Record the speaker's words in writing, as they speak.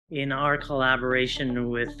in our collaboration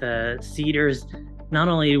with Cedars, not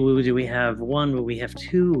only do we have one, but we have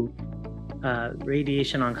two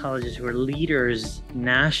radiation oncologists who are leaders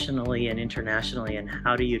nationally and internationally in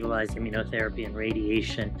how to utilize immunotherapy and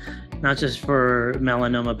radiation, not just for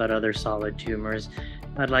melanoma, but other solid tumors.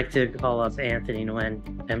 I'd like to call up Anthony Nguyen,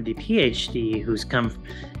 MD, PhD, who's come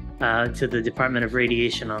to the Department of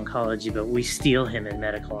Radiation Oncology, but we steal him in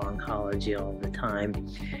medical oncology all the time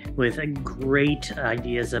with great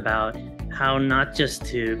ideas about how not just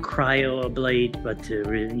to cryoablate, but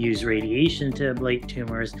to use radiation to ablate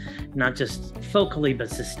tumors, not just focally, but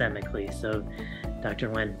systemically. So, Dr.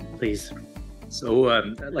 Nguyen, please. So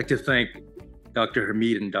I'd like to thank Dr.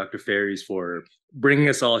 Hamid and Dr. Ferries for bringing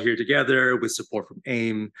us all here together with support from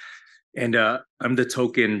AIM. And I'm the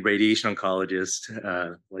token radiation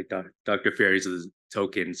oncologist, like Dr. Ferries is a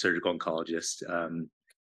token surgical oncologist.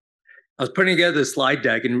 I was putting together the slide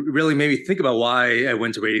deck and really made me think about why I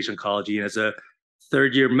went to radiation oncology. And as a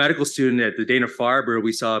third-year medical student at the Dana-Farber,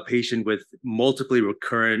 we saw a patient with multiply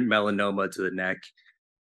recurrent melanoma to the neck.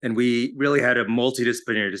 And we really had a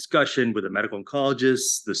multidisciplinary discussion with the medical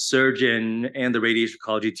oncologist, the surgeon, and the radiation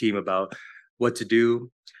oncology team about what to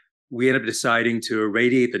do. We ended up deciding to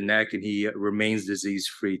irradiate the neck, and he remains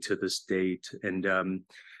disease-free to this date. And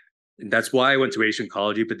that's why I went to radiation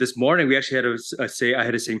oncology. But this morning, we actually had I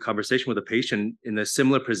had the same conversation with a patient in a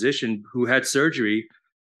similar position who had surgery,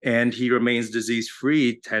 and he remains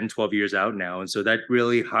disease-free 10, 12 years out now. And so that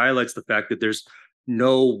really highlights the fact that there's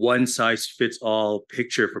no one-size-fits-all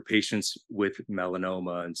picture for patients with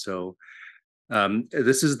melanoma. And so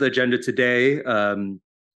this is the agenda today.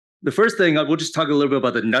 The first thing, we'll just talk a little bit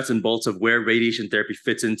about the nuts and bolts of where radiation therapy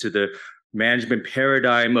fits into the management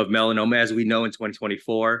paradigm of melanoma as we know in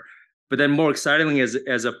 2024. But then more excitingly,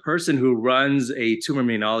 as a person who runs a tumor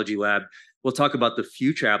immunology lab, we'll talk about the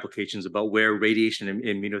future applications about where radiation and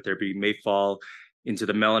immunotherapy may fall into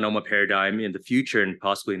the melanoma paradigm in the future and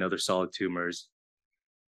possibly in other solid tumors.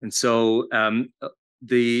 And so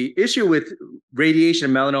the issue with radiation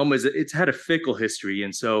and melanoma is that it's had a fickle history.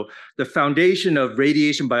 And so the foundation of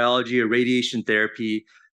radiation biology or radiation therapy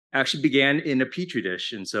actually began in a petri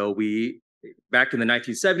dish. And so back in the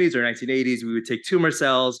 1970s or 1980s, we would take tumor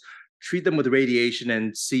cells, treat them with radiation,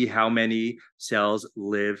 and see how many cells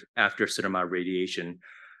live after a certain amount of radiation.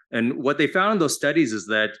 And what they found in those studies is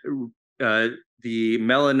that the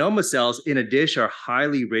melanoma cells in a dish are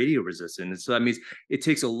highly radioresistant. And so that means it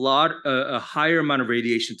takes a higher amount of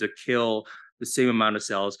radiation to kill the same amount of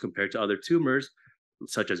cells compared to other tumors,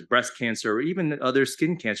 such as breast cancer or even other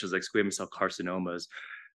skin cancers like squamous cell carcinomas.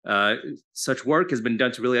 Such work has been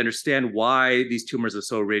done to really understand why these tumors are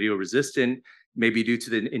so radioresistant, maybe due to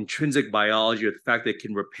the intrinsic biology or the fact that it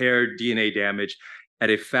can repair DNA damage at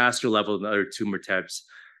a faster level than other tumor types.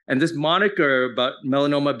 And this moniker about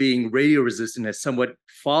melanoma being radioresistant has somewhat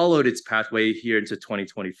followed its pathway here into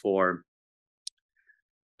 2024.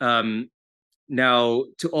 Now,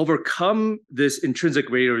 to overcome this intrinsic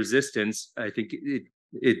radioresistance, I think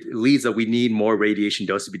it leads that we need more radiation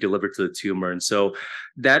dose to be delivered to the tumor. And so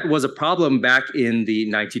that was a problem back in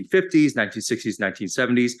the 1950s, 1960s,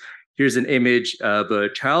 1970s. Here's an image of a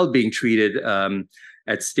child being treated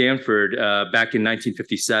at Stanford back in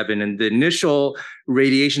 1957. And the initial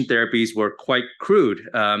radiation therapies were quite crude.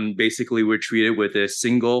 Basically, we're treated with a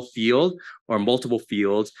single field or multiple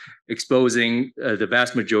fields, exposing the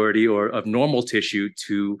vast majority of normal tissue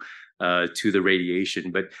to the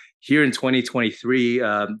radiation. But here in 2023,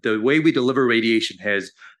 the way we deliver radiation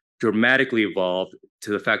has dramatically evolved to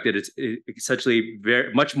the fact that it's essentially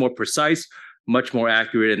much more precise, much more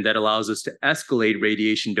accurate, and that allows us to escalate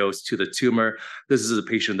radiation dose to the tumor. This is a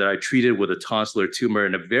patient that I treated with a tonsillar tumor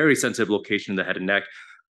in a very sensitive location in the head and neck.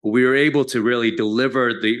 We were able to really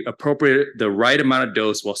deliver the right amount of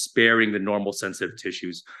dose while sparing the normal sensitive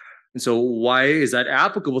tissues. And so why is that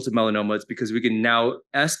applicable to melanoma? It's because we can now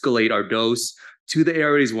escalate our dose to the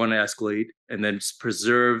areas we want to escalate and then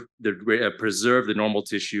preserve the normal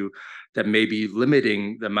tissue that may be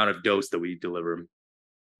limiting the amount of dose that we deliver.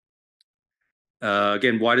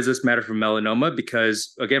 Again, why does this matter for melanoma?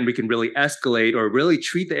 Because, again, we can really escalate or really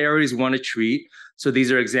treat the areas we want to treat. So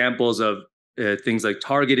these are examples of things like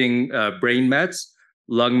targeting brain mets,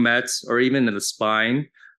 lung mets, or even in the spine,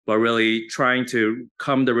 but really trying to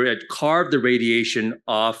carve the radiation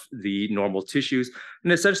off the normal tissues,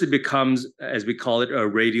 and essentially becomes, as we call it, a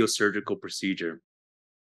radiosurgical procedure.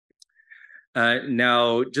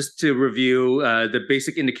 Now, just to review the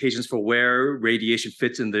basic indications for where radiation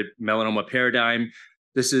fits in the melanoma paradigm,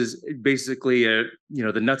 this is basically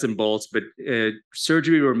the nuts and bolts, but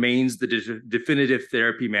surgery remains the definitive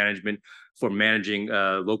therapy management for managing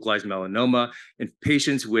localized melanoma in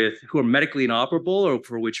patients who are medically inoperable or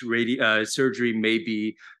for which surgery may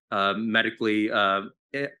be medically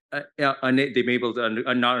they may be able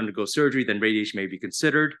to not undergo surgery, then radiation may be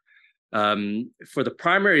considered. For the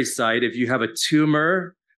primary site, if you have a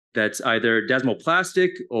tumor that's either desmoplastic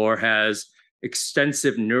or has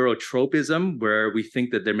extensive neurotropism, where we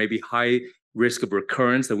think that there may be high risk of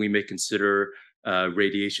recurrence, then we may consider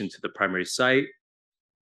radiation to the primary site.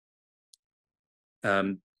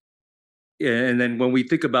 And then when we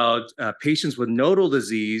think about patients with nodal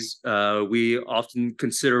disease, we often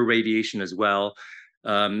consider radiation as well.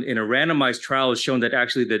 In a randomized trial, it's shown that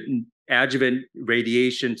actually the adjuvant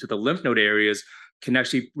radiation to the lymph node areas can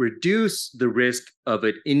actually reduce the risk of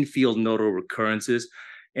an in-field nodal recurrences.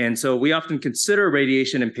 And so we often consider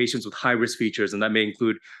radiation in patients with high-risk features, and that may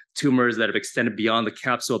include tumors that have extended beyond the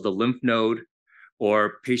capsule of the lymph node,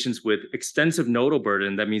 or patients with extensive nodal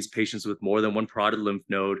burden. That means patients with more than one parotid lymph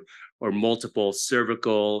node, or multiple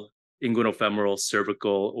cervical, inguinofemoral,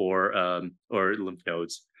 cervical, or lymph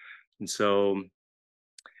nodes.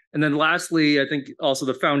 And then lastly, I think also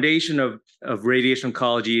the foundation of radiation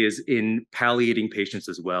oncology is in palliating patients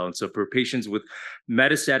as well. And so for patients with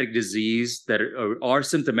metastatic disease that are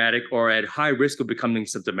symptomatic or at high risk of becoming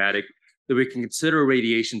symptomatic, that we can consider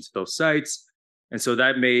radiation to those sites. And so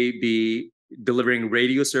that may be delivering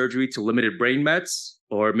radiosurgery to limited brain mets,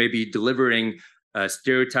 or maybe delivering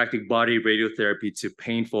stereotactic body radiotherapy to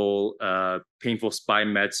painful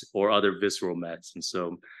spine mets or other visceral mets. And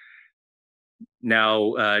so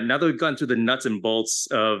now that we've gone through the nuts and bolts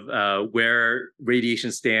of where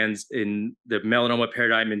radiation stands in the melanoma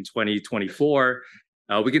paradigm in 2024,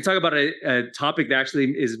 we can talk about a topic that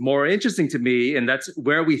actually is more interesting to me, and that's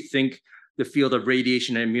where we think the field of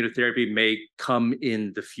radiation and immunotherapy may come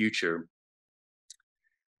in the future.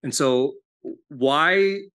 And so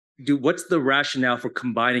what's the rationale for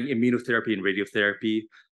combining immunotherapy and radiotherapy?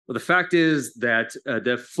 Well, the fact is that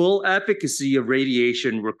the full efficacy of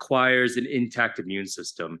radiation requires an intact immune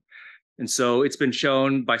system. And so it's been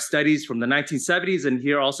shown by studies from the 1970s and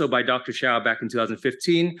here also by Dr. Xiao back in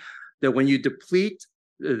 2015, that when you deplete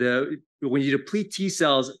T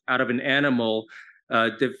cells out of an animal,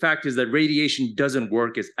 the fact is that radiation doesn't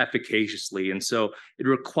work as efficaciously. And so it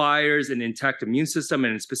requires an intact immune system,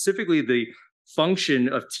 and specifically the function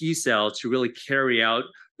of T cells to really carry out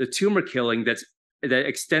the tumor killing that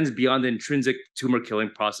extends beyond the intrinsic tumor killing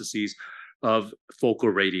processes of focal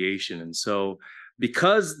radiation. And so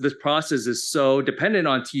because this process is so dependent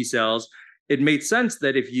on T cells, it made sense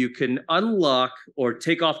that if you can unlock or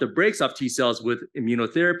take off the brakes off T cells with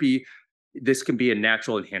immunotherapy, this can be a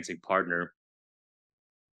natural enhancing partner.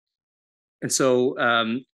 And so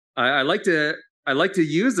I like to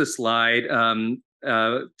use this slide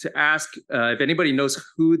to ask if anybody knows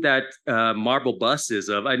who that marble bust is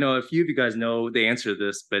of. I know a few of you guys know the answer to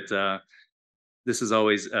this, but this is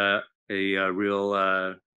always a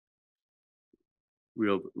real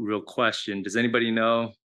question. Does anybody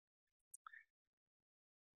know?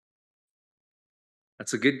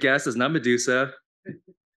 That's a good guess. It's not Medusa.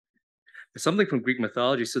 It's something from Greek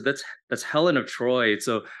mythology. So that's Helen of Troy.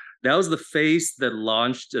 So that was the face that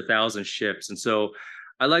launched 1,000 ships. And so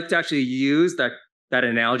I like to actually use that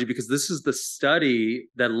analogy because this is the study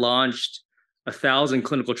that launched 1,000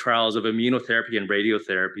 clinical trials of immunotherapy and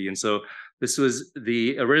radiotherapy. And so this was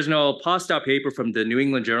the original postdoc paper from the New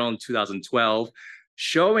England Journal in 2012,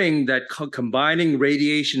 showing that combining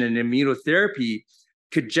radiation and immunotherapy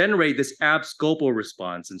could generate this abscopal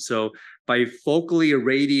response. And so by focally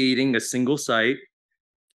irradiating a single site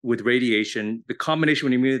with radiation, the combination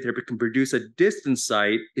with immunotherapy can produce a distant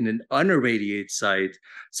site in an unirradiated site,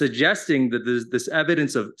 suggesting that there's this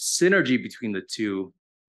evidence of synergy between the two.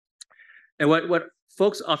 And what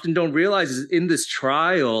folks often don't realize is in this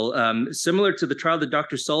trial, similar to the trial that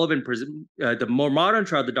Dr. Sullivan the more modern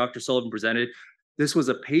trial that Dr. Sullivan presented, this was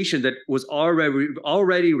a patient that was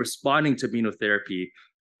already responding to immunotherapy,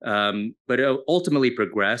 but ultimately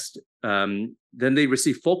progressed. Then they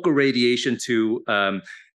received focal radiation to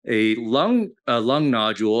a lung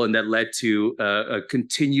nodule, and that led to a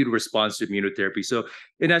continued response to immunotherapy. So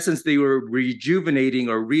in essence, they were rejuvenating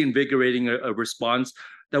or reinvigorating a response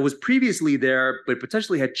that was previously there, but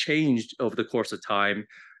potentially had changed over the course of time.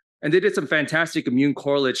 And they did some fantastic immune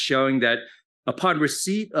correlates showing that upon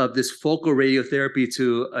receipt of this focal radiotherapy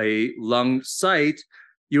to a lung site,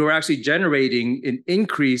 you were actually generating an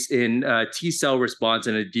increase in T cell response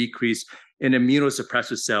and a decrease in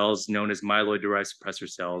immunosuppressive cells known as myeloid-derived suppressor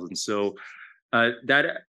cells. And so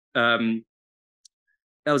that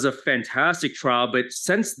was a fantastic trial. But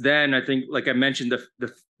since then, I think, like I mentioned,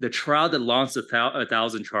 the trial that launched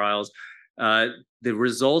 1,000 trials the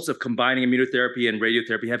results of combining immunotherapy and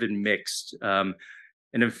radiotherapy have been mixed. And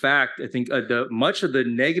in fact, I think much of the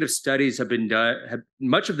negative studies have been done,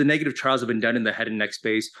 much of the negative trials have been done in the head and neck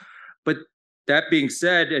space. But that being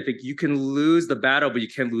said, I think you can lose the battle, but you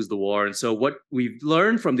can't lose the war. And so what we've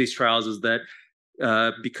learned from these trials is that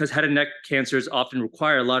because head and neck cancers often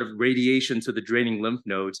require a lot of radiation to the draining lymph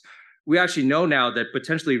nodes, we actually know now that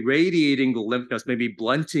potentially radiating the lymph nodes may be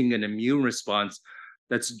blunting an immune response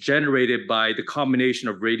that's generated by the combination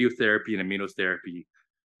of radiotherapy and immunotherapy.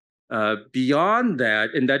 Beyond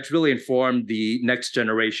that, and that's really informed the next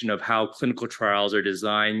generation of how clinical trials are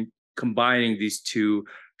designed, combining these two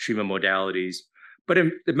treatment modalities. But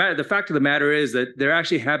the fact of the matter is that there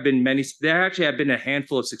actually have been a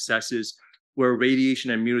handful of successes where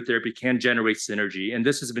radiation and immunotherapy can generate synergy. And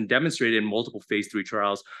this has been demonstrated in multiple phase 3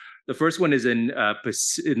 trials. The first one is in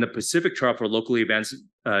the Pacific trial for locally advanced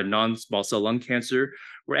non-small cell lung cancer,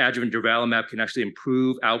 where adjuvant durvalumab can actually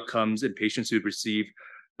improve outcomes in patients who receive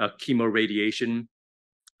chemoradiation.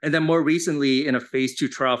 And then more recently in a phase 2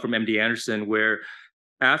 trial from MD Anderson, where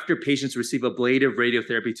after patients receive ablative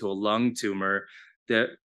radiotherapy to a lung tumor, the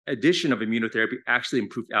addition of immunotherapy actually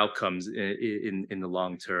improved outcomes in the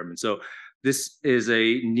long term. And so this is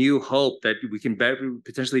a new hope that we can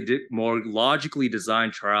potentially more logically design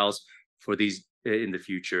trials for these in the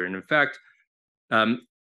future. And in fact,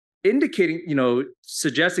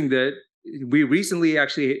 suggesting that we recently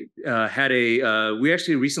actually had a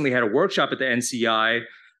workshop at the NCI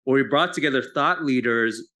where we brought together thought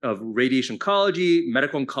leaders of radiation oncology,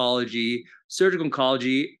 medical oncology, surgical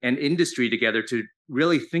oncology, and industry together to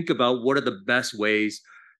really think about what are the best ways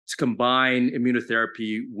to combine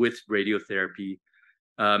immunotherapy with radiotherapy.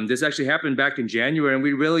 This actually happened back in January, and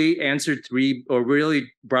we really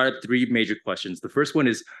brought up three major questions. The first one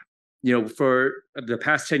is, for the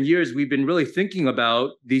past 10 years, we've been really thinking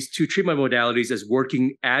about these two treatment modalities as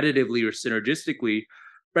working additively or synergistically.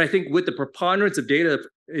 But I think with the preponderance of data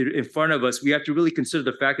in front of us, we have to really consider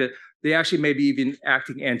the fact that they actually may be even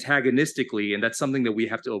acting antagonistically, and that's something that we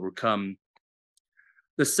have to overcome.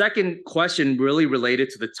 The second question really related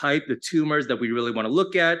to the tumors that we really want to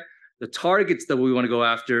look at, the targets that we want to go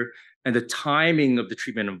after, and the timing of the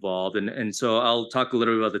treatment involved. And so I'll talk a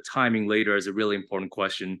little bit about the timing later as a really important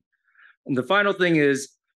question. And the final thing is,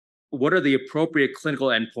 what are the appropriate clinical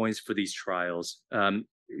endpoints for these trials?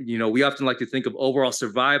 We often like to think of overall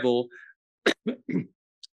survival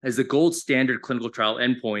as the gold standard clinical trial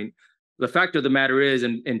endpoint. The fact of the matter is,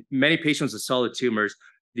 in many patients with solid tumors,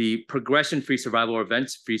 the progression-free survival or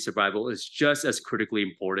events-free survival is just as critically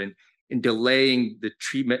important in delaying the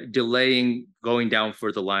treatment, delaying going down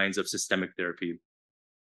further lines of systemic therapy.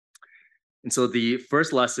 And so the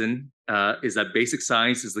first lesson is that basic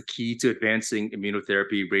science is the key to advancing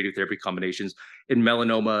immunotherapy, radiotherapy combinations in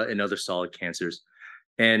melanoma and other solid cancers.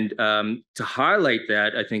 And to highlight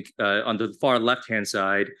that, I think on the far left-hand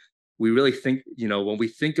side, we really think, when we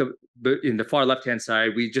think of in the far left-hand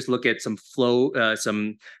side, we just look at some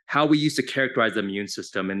how we used to characterize the immune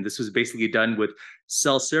system. And this was basically done with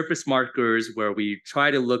cell surface markers, where we try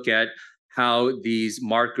to look at how these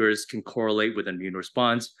markers can correlate with immune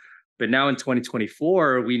response. But now in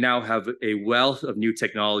 2024, we now have a wealth of new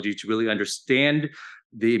technology to really understand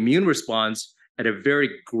the immune response at a very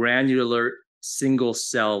granular single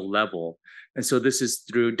cell level. And so this is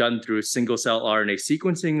done through single cell RNA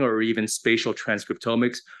sequencing or even spatial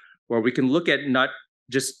transcriptomics, where we can look at not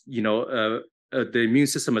just the immune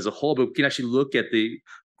system as a whole, but we can actually look at the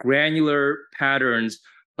granular patterns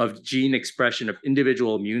of gene expression of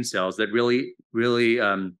individual immune cells that really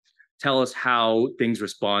tell us how things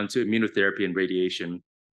respond to immunotherapy and radiation.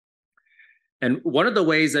 And one of the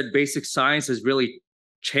ways that basic science has really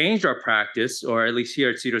changed our practice, or at least here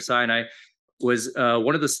at Cedars-Sinai, was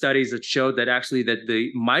one of the studies that showed that actually that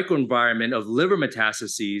the microenvironment of liver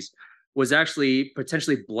metastases was actually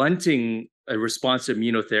potentially blunting a response to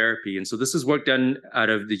immunotherapy. And so this is work done out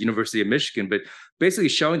of the University of Michigan, but basically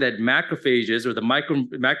showing that macrophages, or the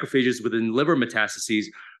macrophages within liver metastases,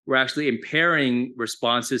 were actually impairing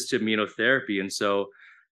responses to immunotherapy. And so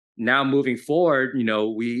now moving forward,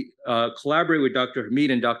 we collaborate with Dr.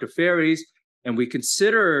 Hamid and Dr. Faries, and we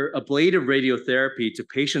consider ablative radiotherapy to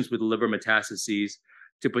patients with liver metastases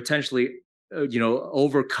to potentially,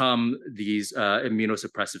 overcome these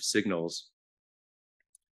immunosuppressive signals.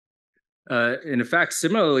 And in fact,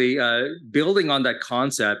 similarly, building on that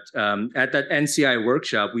concept, at that NCI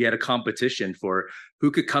workshop, we had a competition for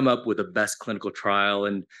who could come up with the best clinical trial.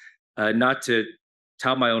 And not to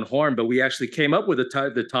tout my own horn, but we actually came up with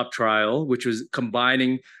the top trial, which was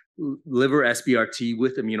combining liver SBRT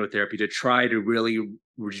with immunotherapy to try to really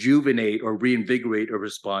rejuvenate or reinvigorate a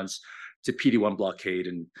response to PD-1 blockade,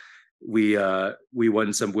 and we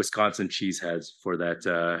won some Wisconsin cheeseheads for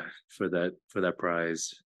that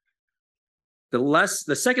prize.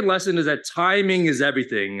 The second lesson is that timing is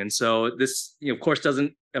everything, and so this, of course,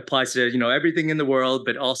 doesn't apply to everything in the world,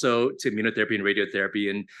 but also to immunotherapy and radiotherapy.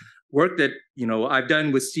 And work that I've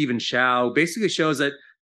done with Stephen Shao basically shows that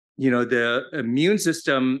the immune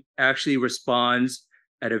system actually responds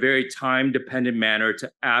at a very time-dependent manner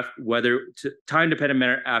after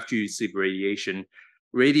you receive radiation.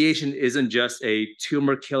 Radiation isn't just a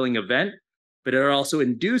tumor-killing event, but it also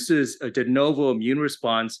induces a de novo immune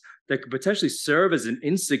response that could potentially serve as an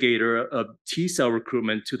instigator of T-cell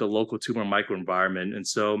recruitment to the local tumor microenvironment. And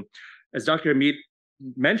so, as Dr. Hamid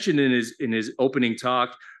mentioned in his opening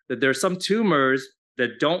talk, that there are some tumors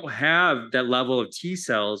that don't have that level of T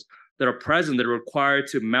cells that are present that are required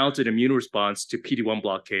to mount an immune response to PD-1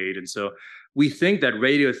 blockade. And so we think that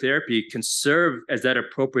radiotherapy can serve as that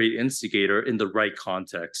appropriate instigator in the right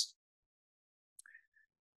context.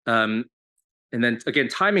 And then again,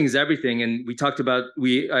 timing is everything. And we talked about,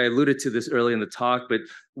 I alluded to this early in the talk, but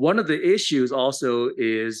one of the issues also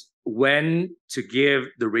is when to give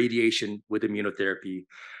the radiation with immunotherapy.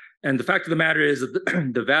 And the fact of the matter is that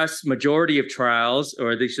the vast majority of trials,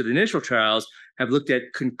 or at least the initial trials, have looked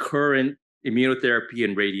at concurrent immunotherapy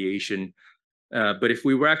and radiation. But if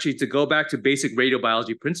we were actually to go back to basic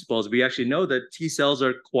radiobiology principles, we actually know that T cells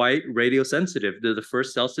are quite radiosensitive. They're the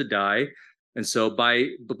first cells to die. And so by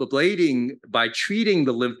treating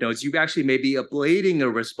the lymph nodes, you actually may be ablating a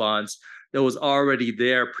response that was already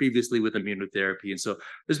there previously with immunotherapy. And so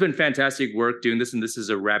there's been fantastic work doing this, and this is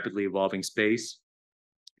a rapidly evolving space.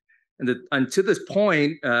 And to this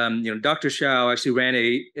point, Dr. Shao actually ran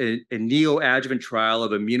a neoadjuvant trial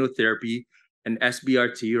of immunotherapy and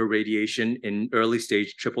SBRT, or radiation, in early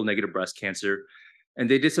stage triple negative breast cancer. And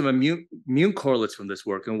they did some immune correlates from this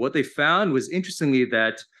work. And what they found was, interestingly,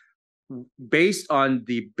 that based on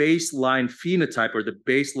the baseline phenotype, or the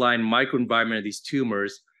baseline microenvironment of these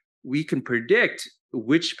tumors, we can predict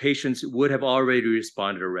which patients would have already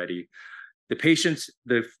responded already.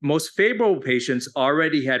 The most favorable patients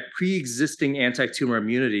already had pre-existing anti-tumor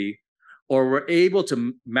immunity, or were able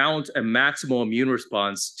to mount a maximal immune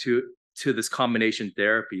response to this combination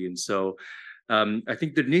therapy. And so I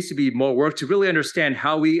think there needs to be more work to really understand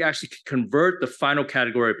how we actually convert the final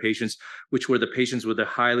category of patients, which were the patients with a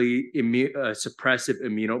highly suppressive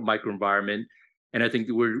immuno microenvironment. And I think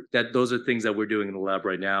those are things that we're doing in the lab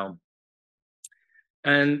right now.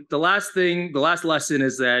 And the last lesson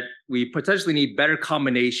is that we potentially need better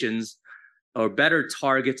combinations or better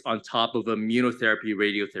targets on top of immunotherapy,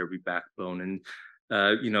 radiotherapy backbone. And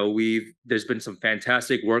there's been some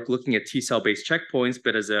fantastic work looking at T-cell based checkpoints,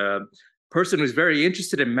 but as a person who's very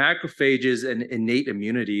interested in macrophages and innate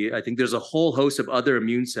immunity, I think there's a whole host of other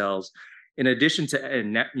immune cells, in addition to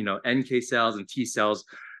NK cells and T cells,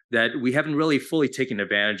 that we haven't really fully taken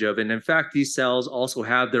advantage of. And in fact, these cells also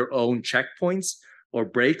have their own checkpoints or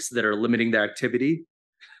breaks that are limiting their activity.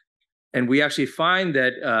 And we actually find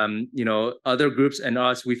that other groups and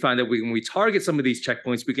us, we find that when we target some of these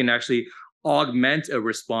checkpoints, we can actually augment a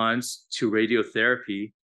response to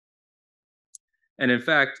radiotherapy. And in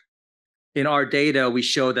fact, in our data, we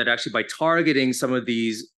show that actually by targeting some of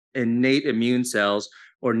these innate immune cells,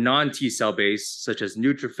 or non-T cell based, such as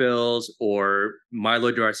neutrophils or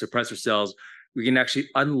myeloid-derived suppressor cells, we can actually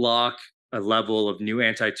unlock a level of new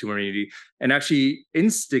anti-tumor immunity and actually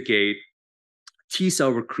instigate T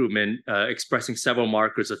cell recruitment, expressing several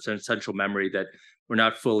markers of central memory that were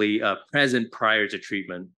not fully present prior to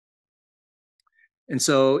treatment. And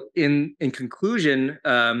so, in conclusion,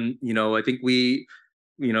 I think we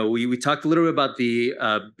talked a little bit about the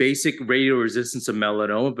basic radioresistance of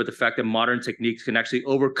melanoma, but the fact that modern techniques can actually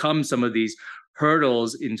overcome some of these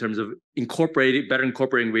hurdles in terms of better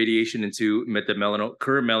incorporating radiation into the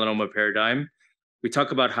current melanoma paradigm. We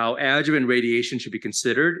talk about how adjuvant radiation should be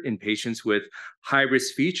considered in patients with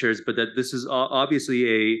high-risk features, but that this is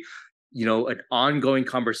obviously an ongoing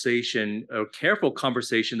conversation, a careful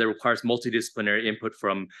conversation that requires multidisciplinary input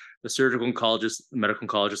from the surgical oncologist, the medical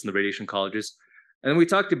oncologist, and the radiation oncologist. And then we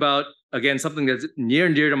talked about, again, something that's near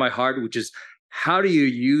and dear to my heart, which is how do you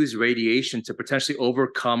use radiation to potentially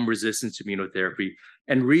overcome resistance to immunotherapy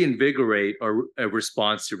and reinvigorate a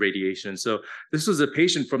response to radiation? So this was a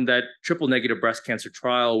patient from that triple negative breast cancer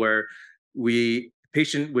trial where the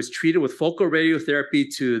patient was treated with focal radiotherapy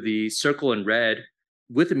to the circle in red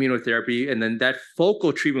with immunotherapy, and then that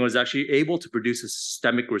focal treatment was actually able to produce a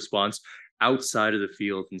systemic response outside of the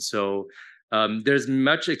field. And so there's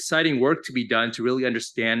much exciting work to be done to really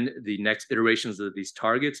understand the next iterations of these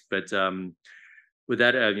targets, but with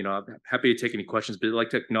that, I'm happy to take any questions, but I'd like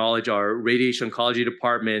to acknowledge our radiation oncology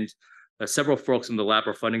department, several folks in the lab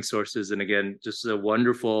are funding sources, and again, just a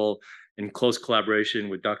wonderful and close collaboration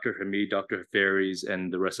with Dr. Hamid, Dr. Faries,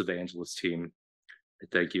 and the rest of the Angeles team.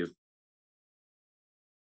 Thank you.